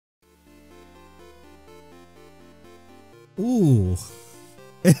Ooh.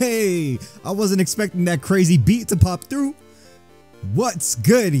 Hey, I wasn't expecting that crazy beat to pop through. What's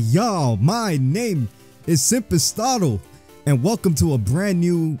good, y'all? My name is Simpistotle, and welcome to a brand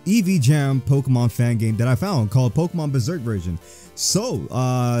new EV Jam Pokemon fan game that I found called Pokemon Beserk version. So,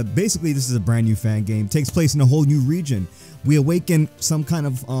 basically this is a brand new fan game. It takes place in a whole new region. We awaken some kind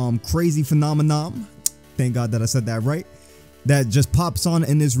of crazy phenomenon. Thank God that I said that right. That just pops on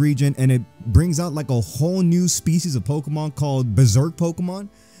in this region, and it brings out like a whole new species of Pokemon called Beserk Pokemon.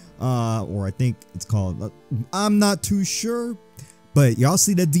 Or I think it's called, I'm not too sure. But y'all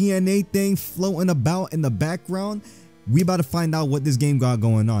see the DNA thing floating about in the background? We about to find out what this game got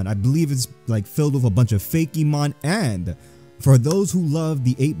going on. I believe it's like filled with a bunch of fake Emon, and for those who love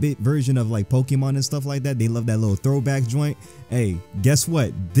the 8-bit version of like Pokemon and stuff like that, they love that little throwback joint. Hey, guess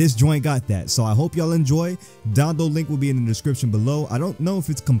what? This joint got that. So I hope y'all enjoy. Download link will be in the description below. I don't know if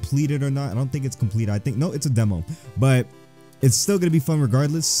it's completed or not. I don't think it's completed. I think, no, it's a demo. But it's still going to be fun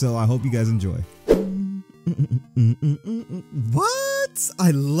regardless. So I hope you guys enjoy. What?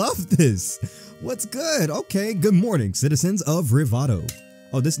 I love this. What's good? Okay, good morning, citizens of Rivado.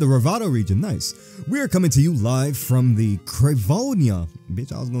 Oh, this is the Rivado region. Nice. We are coming to you live from the Cravonia.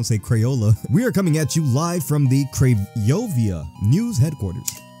 Bitch, I was gonna say Crayola. We are coming at you live from the Crayovia News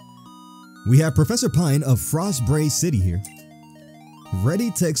headquarters. We have Professor Pine of Frostbray City here,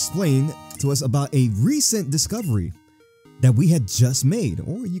 ready to explain to us about a recent discovery that we had just made,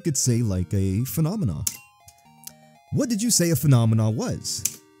 or you could say like a phenomenon. What did you say a phenomenon was?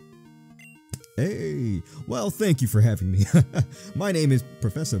 Hey, well, thank you for having me. My name is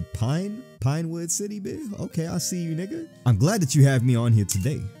Professor Pine, Pinewood City, bitch. Okay, I see you, nigga. I'm glad that you have me on here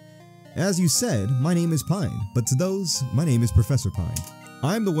today. As you said, my name is Pine, but to those, my name is Professor Pine.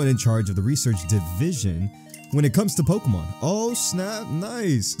 I'm the one in charge of the research division when it comes to Pokemon. Oh, snap,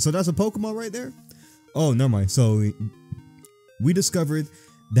 nice. So that's a Pokemon right there? Oh, never mind. So we discovered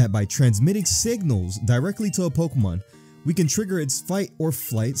that by transmitting signals directly to a Pokemon, we can trigger its fight or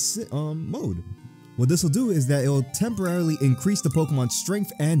flight mode. What this will do is that it will temporarily increase the Pokemon's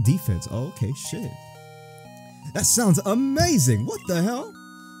strength and defense. Oh, okay, shit. That sounds amazing. What the hell?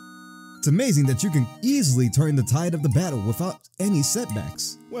 It's amazing that you can easily turn the tide of the battle without any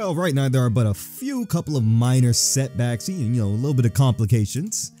setbacks. Well, right now there are but a couple of minor setbacks, you know, a little bit of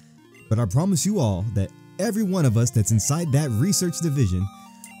complications. But I promise you all that every one of us that's inside that research division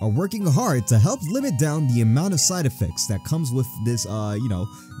are working hard to help limit down the amount of side effects that comes with this, you know,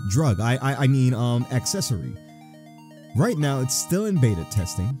 drug. I mean, accessory. Right now, it's still in beta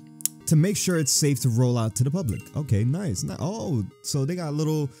testing to make sure it's safe to roll out to the public. Okay, nice. Oh, so they got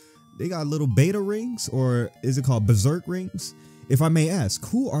little beta rings, or is it called Beserk rings? If I may ask,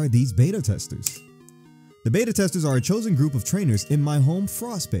 who are these beta testers? The beta testers are a chosen group of trainers in my home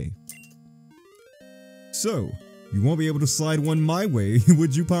Frostbay. So, you won't be able to slide one my way,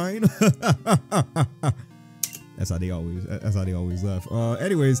 would you, Pine? That's how they always laugh.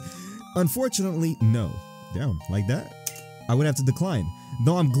 Anyways, unfortunately, no. Damn, like that? I would have to decline.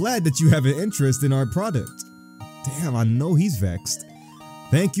 Though I'm glad that you have an interest in our product. Damn, I know he's vexed.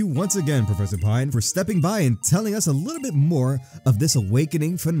 Thank you once again, Professor Pine, for stepping by and telling us a little bit more of this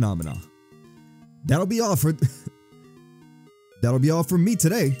awakening phenomena. That'll be all for me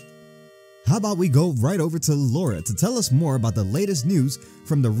today. How about we go right over to Laura to tell us more about the latest news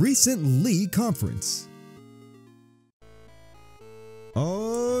from the recent League conference.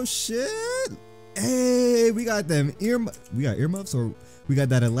 Oh shit! Hey, we got them earmuffs, or we got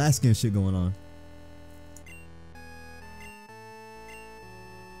that Alaskan shit going on.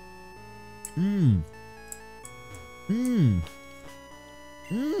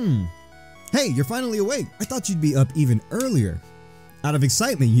 Hey, you're finally awake. I thought you'd be up even earlier. Out of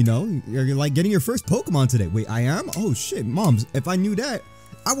excitement, you know, you're like getting your first Pokemon today. Wait, I am? Oh shit, moms, if I knew that,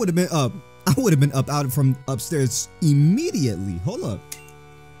 I would have been up. I would have been up out from upstairs immediately. Hold up.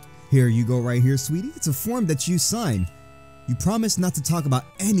 Here you go right here, sweetie. It's a form that you sign. You promise not to talk about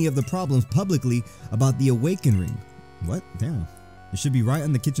any of the problems publicly about the Awaken Ring. What? Damn. It should be right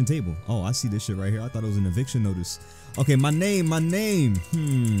on the kitchen table. Oh, I see this shit right here. I thought it was an eviction notice. Okay, my name.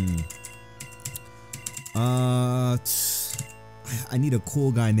 I need a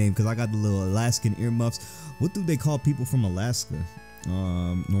cool guy name because I got the little Alaskan earmuffs. What do they call people from Alaska?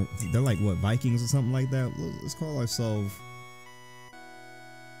 No, they're like what, Vikings or something like that. Let's call ourselves.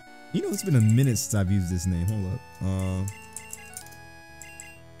 You know, it's been a minute since I've used this name. Hold up.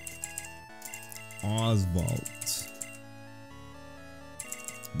 Oswald.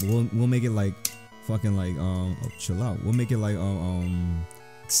 We'll make it like fucking like oh, chill out. We'll make it like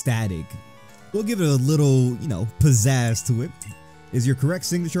static. We'll give it a little, you know, pizzazz to it. Is your correct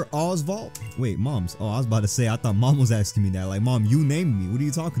signature Oswald? Wait, Mom's. Oh, I was about to say, I thought Mom was asking me that. Like, Mom, you named me. What are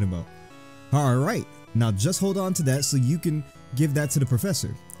you talking about? Alright. Now, just hold on to that so you can give that to the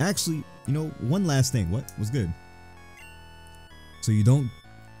professor. Actually, you know, one last thing. What was good? So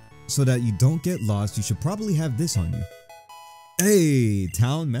that you don't get lost, you should probably have this on you. Hey,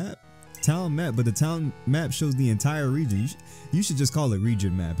 town map. Town map, but the town map shows the entire region. You should just call it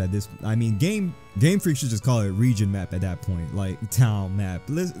region map at this. I mean, Game Freak should just call it region map at that point. Like town map.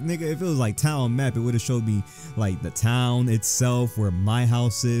 Listen, nigga, if it was like town map, it would have showed me like the town itself, where my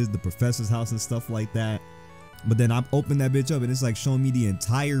house is, the professor's house and stuff like that. But then I open that bitch up and it's like showing me the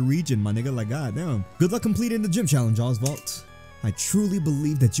entire region, my nigga. Like, goddamn. Good luck completing the gym challenge, Oswald. I truly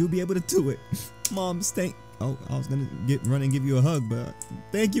believe that you'll be able to do it. Mom, thank. Oh, I was gonna run and give you a hug, but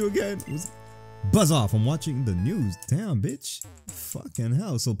thank you again. Buzz off. I'm watching the news. Damn, bitch. Fucking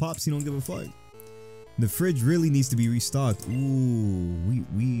hell. So Pops, you don't give a fuck. The fridge really needs to be restocked. Ooh,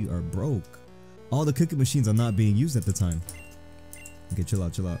 we are broke. All the cooking machines are not being used at the time. Okay, chill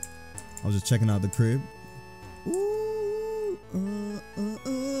out, chill out. I was just checking out the crib. Ooh,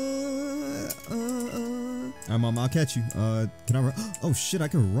 Alright, Mom, I'll catch you. Can I run? Oh shit, I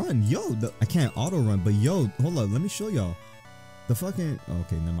can run. Yo, I can't auto run, but yo, hold up, let me show y'all. The fucking,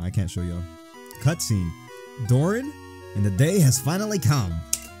 okay, never mind, I can't show y'all. Cutscene. Doran, and the day has finally come.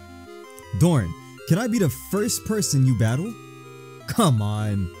 Doran, can I be the first person you battle? Come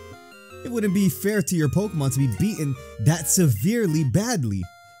on. It wouldn't be fair to your Pokemon to be beaten that severely badly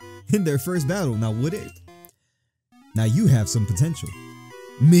in their first battle, now would it? Now you have some potential.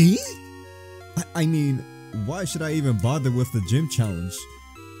 Me? I mean, why should I even bother with the gym challenge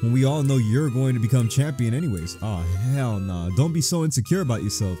when we all know you're going to become champion anyways? Oh, hell nah. Don't be so insecure about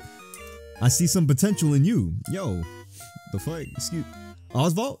yourself. I see some potential in you. Yo, the fuck? Excuse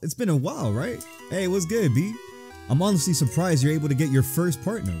Oswald? It's been a while, right? Hey, what's good, B? I'm honestly surprised you're able to get your first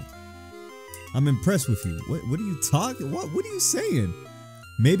partner. I'm impressed with you. What are you talking? What are you saying?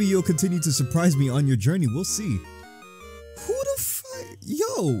 Maybe you'll continue to surprise me on your journey. We'll see. Who the fuck?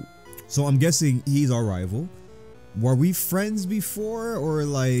 Yo. So I'm guessing he's our rival. Were we friends before, or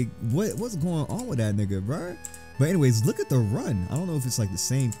like what's going on with that nigga, bro? But anyways, look at the run. I don't know if it's like the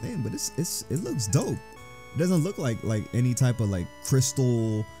same thing, but it looks dope. It doesn't look like any type of like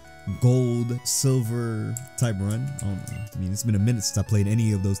crystal, gold, silver type run. I don't know. I mean, it's been a minute since I played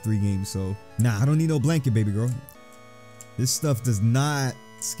any of those 3 games, so nah, I don't need no blanket, baby girl. This stuff does not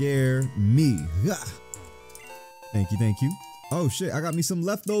scare me. Thank you, thank you. Oh shit, I got me some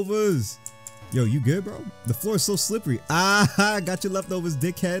leftovers. Yo, you good, bro? The floor is so slippery. Ah, got your leftovers,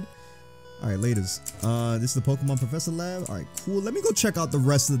 dickhead. All right, ladies. This is the Pokemon Professor Lab. All right, cool. Let me go check out the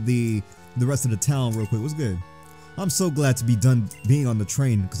rest of the town real quick. What's good? I'm so glad to be done being on the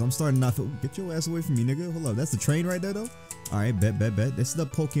train because I'm starting not to get your ass away from me, nigga. Hold up, that's the train right there, though. All right, bet. This is the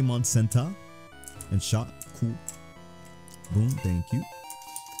Pokemon Center and shop. Cool. Boom, thank you.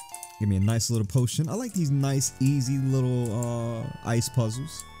 Give me a nice little potion. I like these nice, easy little ice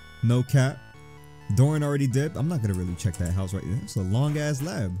puzzles. No cap. Doran already did. I'm not gonna really check that house right there. It's a long ass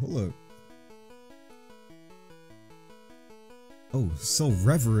lab. Hold up. Oh, so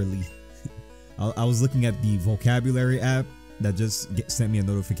reverently. I was looking at the vocabulary app that just sent me a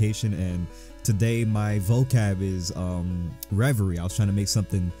notification, and today my vocab is reverie. I was trying to make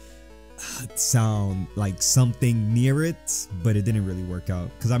something sound like something near it, but it didn't really work out.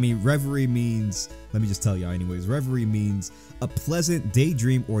 Because I mean, reverie means, let me just tell y'all anyways, reverie means a pleasant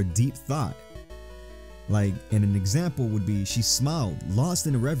daydream or deep thought. Like, and an example would be, she smiled, lost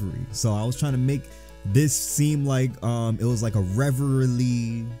in a reverie. So I was trying to make this seem like it was like a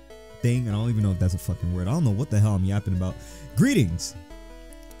reverently thing, and I don't even know if that's a fucking word. I don't know what the hell I'm yapping about. Greetings.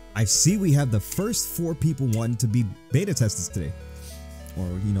 I see we have the first 4 people wanting to be beta testers today, or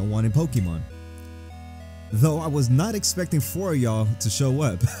you know, wanting Pokemon. Though I was not expecting 4 of y'all to show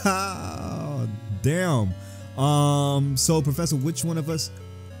up. Damn. So Professor, which one of us?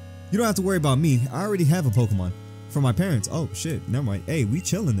 You don't have to worry about me. I already have a Pokemon from my parents. Oh shit, never mind. Hey, we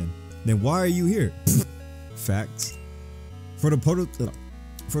chilling then. Then why are you here? Facts. For the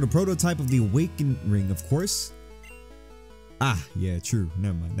prototype of the Awakened Ring, of course. Ah, yeah, true.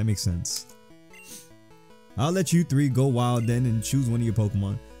 Never mind. That makes sense. I'll let you 3 go wild then and choose one of your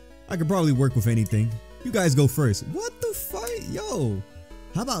Pokemon. I could probably work with anything. You guys go first. What the fuck? Yo,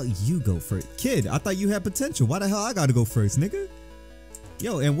 how about you go first? Kid, I thought you had potential. Why the hell I gotta go first, nigga?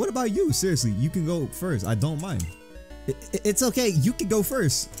 Yo, and what about you? Seriously, you can go first. I don't mind. It's okay. You can go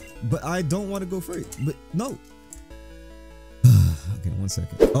first, but I don't want to go first. But no. Okay, 1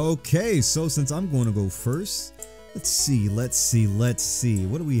 second. Okay, so since I'm going to go first, let's see.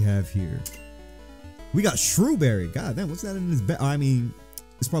 What do we have here? We got Shrewberry. God damn, what's that in his back? I mean,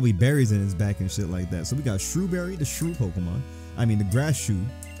 it's probably berries in his back and shit like that. So we got Shrewberry, the shrew Pokemon. I mean, the grass shrew.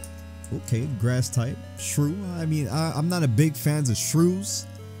 Okay, grass type. Shrew. I mean, I'm not a big fan of shrews.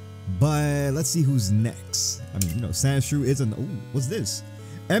 But let's see who's next. I mean, you know, Sandshrew is an... Ooh, what's this?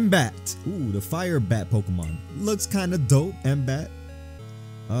 Mbat. Ooh, the fire bat Pokemon. Looks kind of dope, Mbat.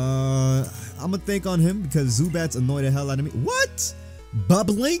 I'm gonna think on him because Zubat's annoyed the hell out of me. What?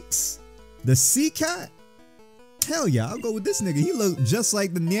 Bublinks? The sea cat? Hell yeah, I'll go with this nigga. He look just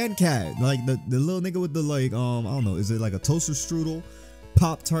like the Nyan cat. Like the little nigga with the like, I don't know, is it like a toaster strudel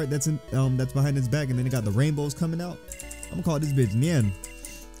Pop Tart that's in that's behind his back and then it got the rainbows coming out? I'm gonna call this bitch Nyan.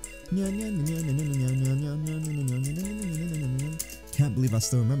 Can't believe I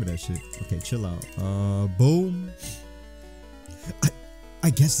still remember that shit. Okay, chill out. Boom. I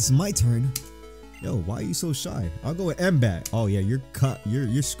guess it's my turn. Yo, why are you so shy? I'll go with Mbat. Oh yeah, you're cut.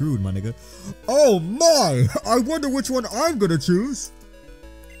 You're screwed, my nigga. Oh my! I wonder which one I'm gonna choose.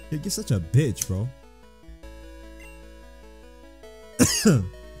 You're such a bitch, bro.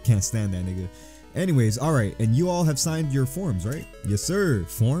 Can't stand that nigga. Anyways, alright, and you all have signed your forms, right? Yes, sir.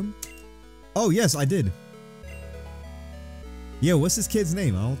 Form? Oh, yes, I did. Yeah, what's this kid's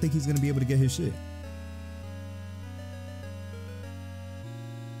name? I don't think he's gonna be able to get his shit.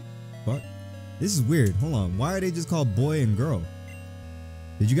 Fuck. This is weird. Hold on. Why are they just called boy and girl?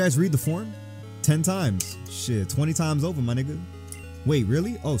 Did you guys read the form? 10 times. Shit, 20 times over, my nigga. Wait,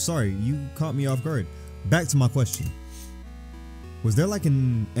 really? Oh, sorry. You caught me off guard. Back to my question. Was there like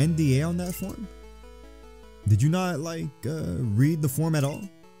an NDA on that form? Did you not like read the form at all?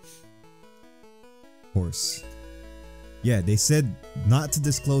 Of course. Yeah, they said not to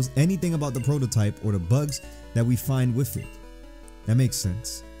disclose anything about the prototype or the bugs that we find with it. That makes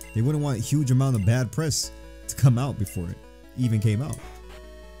sense. They wouldn't want a huge amount of bad press to come out before it even came out.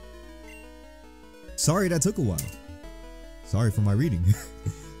 Sorry that took a while. Sorry for my reading.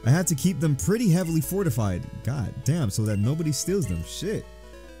 I had to keep them pretty heavily fortified. God damn, so that nobody steals them. Shit.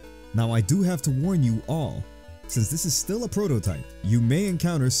 Now I do have to warn you all, since this is still a prototype, you may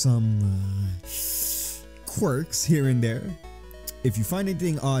encounter some quirks here and there. If you find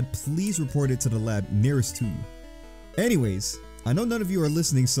anything odd, please report it to the lab nearest to you. Anyways, I know none of you are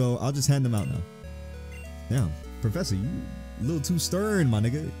listening, so I'll just hand them out now. Damn, Professor, you a little too stern, my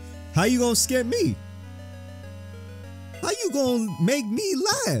nigga. How you gonna scare me? How you gonna make me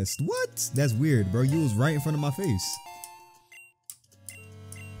last? What? That's weird, bro. You was right in front of my face.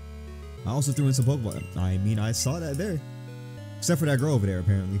 I also threw in some Pokeball. I mean, I saw that there. Except for that girl over there,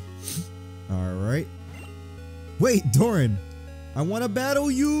 apparently. Alright. Wait, Doran. I wanna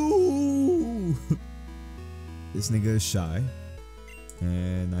battle you! This nigga is shy.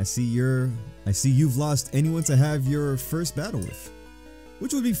 And I see you've lost anyone to have your first battle with.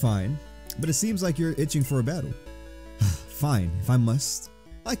 Which would be fine. But it seems like you're itching for a battle. Fine, if I must,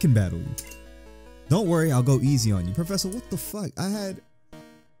 I can battle you. Don't worry, I'll go easy on you. Professor, what the fuck? I had...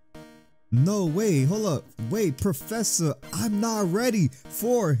 No, wait, hold up. Wait, Professor, I'm not ready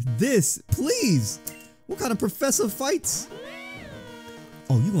for this. Please. What kind of Professor fights?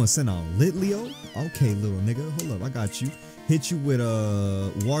 Oh, you gonna send out Litleo? Okay, little nigga. Hold up, I got you. Hit you with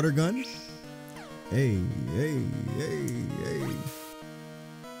a water gun. Hey.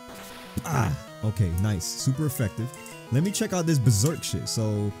 Ah, okay, nice. Super effective. Let me check out this Beserk shit.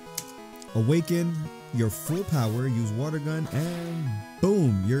 So, awaken your full power, use water gun, and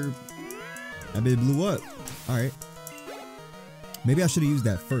boom, that bit blew up. Alright. Maybe I should have used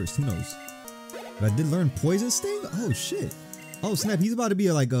that first, who knows. But I did learn Poison Sting? Oh shit. Oh snap, he's about to be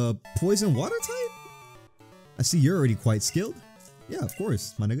like a poison water type? I see you're already quite skilled. Yeah, of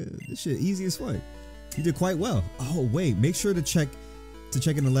course, my nigga. This shit easy as fuck. You did quite well. Oh wait, make sure to check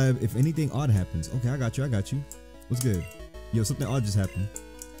in the lab if anything odd happens. Okay, I got you. What's good? Yo, something odd just happened.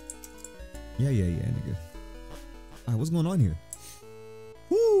 Yeah, nigga. Alright, what's going on here?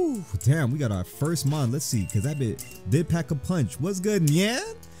 Woo! Damn, we got our first mon. Let's see, cause that bit did pack a punch. What's good, yeah?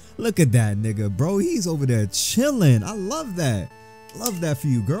 Look at that nigga, bro. He's over there chilling. I love that. Love that for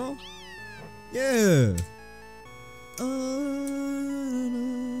you, girl. Yeah.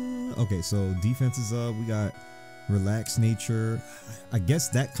 Okay, so defense is up. We got relaxed nature. I guess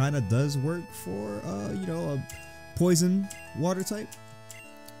that kind of does work for you know, a poison water type.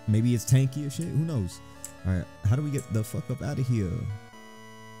 Maybe it's tanky or shit, who knows. All right, how do we get the fuck up out of here?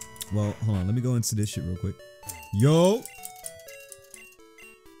 Well, hold on, let me go into this shit real quick. Yo,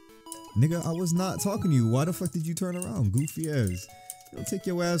 nigga, I was not talking to you. Why the fuck did you turn around, goofy ass? Yo, take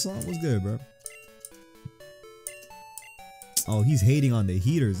your ass on. What's good, bro? Oh, he's hating on the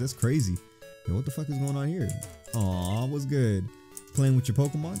heaters. That's crazy. Yo, what the fuck is going on here? Aw, what's good? Playing with your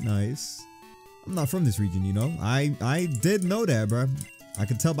Pokemon? Nice. I'm not from this region, you know. I did know that, bro. I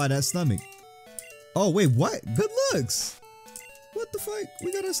could tell by that stomach. Oh, wait, what? Good looks. What the fuck?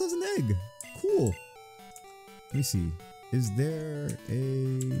 We got ourselves an egg. Cool. Let me see. Is there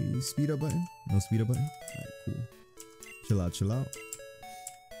a speed up button? No speed up button? Alright, cool. Chill out, chill out.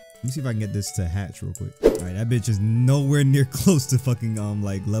 Let me see if I can get this to hatch real quick. Alright, that bitch is nowhere near close to fucking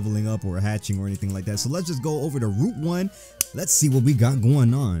like leveling up or hatching or anything like that. So let's just go over to Route 1. Let's see what we got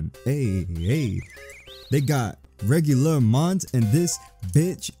going on. Hey, hey. They got regular mons and this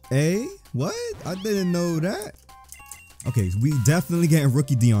bitch A. What? I didn't know that. Okay, we definitely getting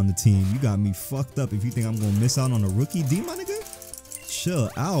Rookie D on the team. You got me fucked up if you think I'm gonna miss out on a Rookie D, my nigga. Chill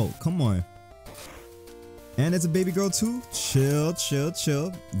out. Come on. And it's a baby girl too. Chill, chill,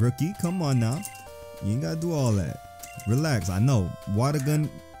 chill. Rookie, come on now. You ain't gotta do all that. Relax. I know. Water gun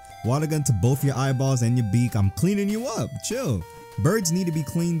to both your eyeballs and your beak. I'm cleaning you up. Chill. Birds need to be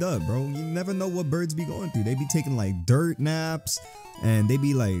cleaned up, bro. You never know what birds be going through. They be taking like dirt naps and they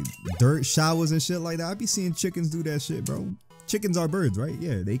be like dirt showers and shit like that. I be seeing chickens do that shit, bro. Chickens are birds, right?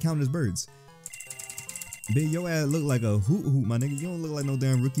 Yeah, they count as birds. Big, your ass look like a hoot hoot, my nigga. You don't look like no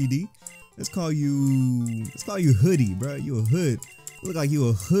damn Rookie D. Let's call you Hoodie, bro. You a hood. You look like you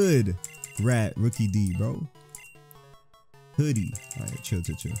a hood rat, Rookie D, bro. Hoodie. Alright, chill,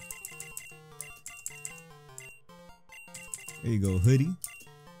 chill, chill. There you go, Hoodie.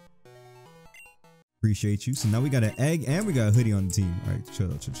 Appreciate you. So now we got an egg and we got a Hoodie on the team. Alright, chill,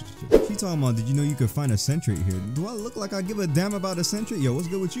 chill, chill, chill. She talking about, did you know you could find a century here? Do I look like I give a damn about a century? Yo, what's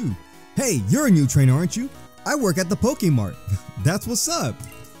good with you? Hey, you're a new trainer, aren't you? I work at the Pokemart. That's what's up.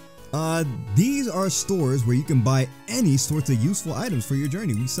 These are stores where you can buy any sorts of useful items for your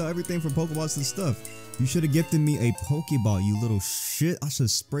journey. We sell everything from Pokeballs to stuff. You should have gifted me a Pokeball, you little shit. I should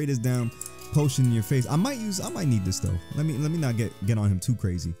spray this down potion in your face. I might need this though. Let me not get on him too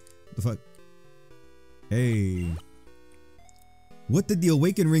crazy. The fuck? Hey. What did the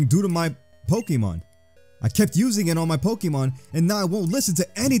Awaken Ring do to my Pokemon? I kept using it on my Pokemon and now I won't listen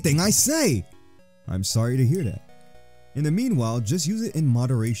to anything I say. I'm sorry to hear that. In the meanwhile, just use it in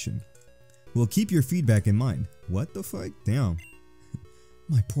moderation. We'll keep your feedback in mind. What the fuck? Damn.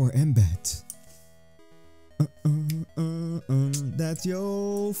 My poor Embat. That's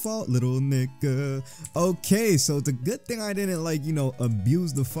your fault, little nigga. Okay, so it's a good thing I didn't, like, you know,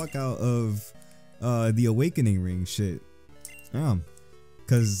 abuse the fuck out of the Awakening Ring shit.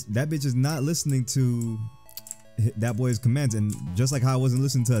 Cause that bitch is not listening to that boy's commands, and just like how I wasn't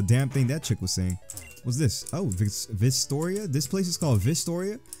listening to a damn thing that chick was saying. What's this? Oh, Vistoria? This place is called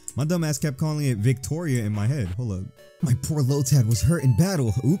Vistoria? My dumb ass kept calling it Victoria in my head. Hold up. My poor Lotad was hurt in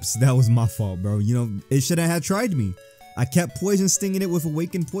battle. Oops, that was my fault, bro. You know, it shouldn't have tried me. I kept poison stinging it with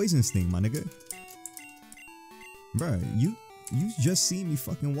Awakened Poison Sting, my nigga. Bruh, you just see me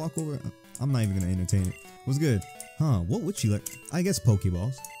fucking walk over. I'm not even gonna entertain it. What's good? Huh, what would she like? I guess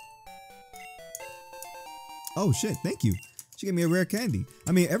Pokeballs. Oh shit, thank you. She gave me a rare candy.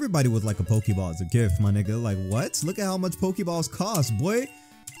 I mean, everybody would like a Pokeball as a gift, my nigga. Like, what? Look at how much Pokeballs cost, boy.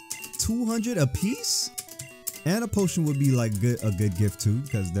 200 a piece? And a potion would be like a good gift too,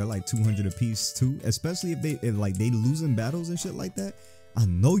 because they're like 200 a piece too. Especially if they lose in battles and shit like that. I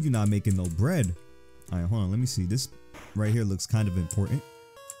know you're not making no bread. Alright, hold on, let me see. This right here looks kind of important.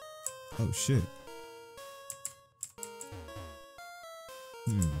 Oh shit.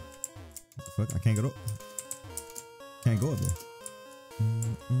 What the fuck? I can't get up. Can't go up there.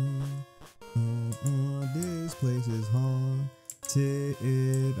 This place is haunted.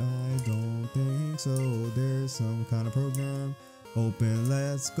 I don't think so. There's some kind of program. Open,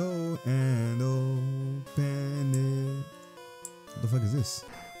 let's go and open it. What the fuck is this?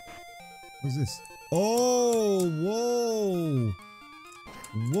 What's this? Oh, whoa.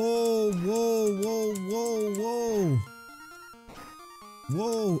 Whoa, whoa, whoa, whoa, whoa.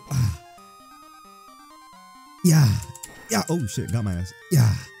 Whoa. Yeah. Yeah. Oh shit, got my ass.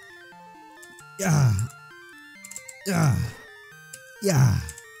 Yeah. Yeah. Yeah. Yeah.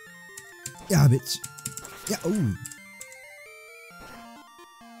 Yeah, bitch. Yeah. Ooh.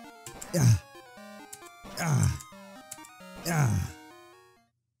 Yeah. Yeah. Yeah.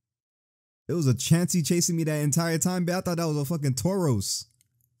 It was a Chansey chasing me that entire time, but I thought that was a fucking Tauros.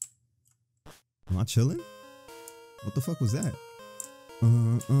 Am I chilling? What the fuck was that?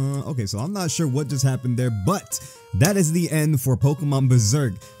 Okay, so I'm not sure what just happened there, but that is the end for Pokemon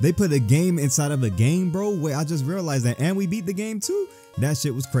Beserk. They put a game inside of a game, bro. Wait, I just realized that, and we beat the game too? That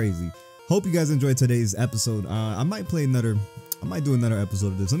shit was crazy. Hope you guys enjoyed today's episode. I might do another episode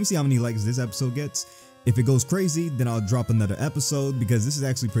of this. Let me see how many likes this episode gets. If it goes crazy, then I'll drop another episode because this is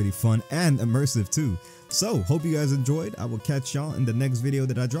actually pretty fun and immersive too. So, hope you guys enjoyed. I will catch y'all in the next video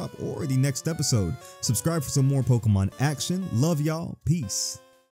that I drop or the next episode. Subscribe for some more Pokemon action. Love y'all. Peace.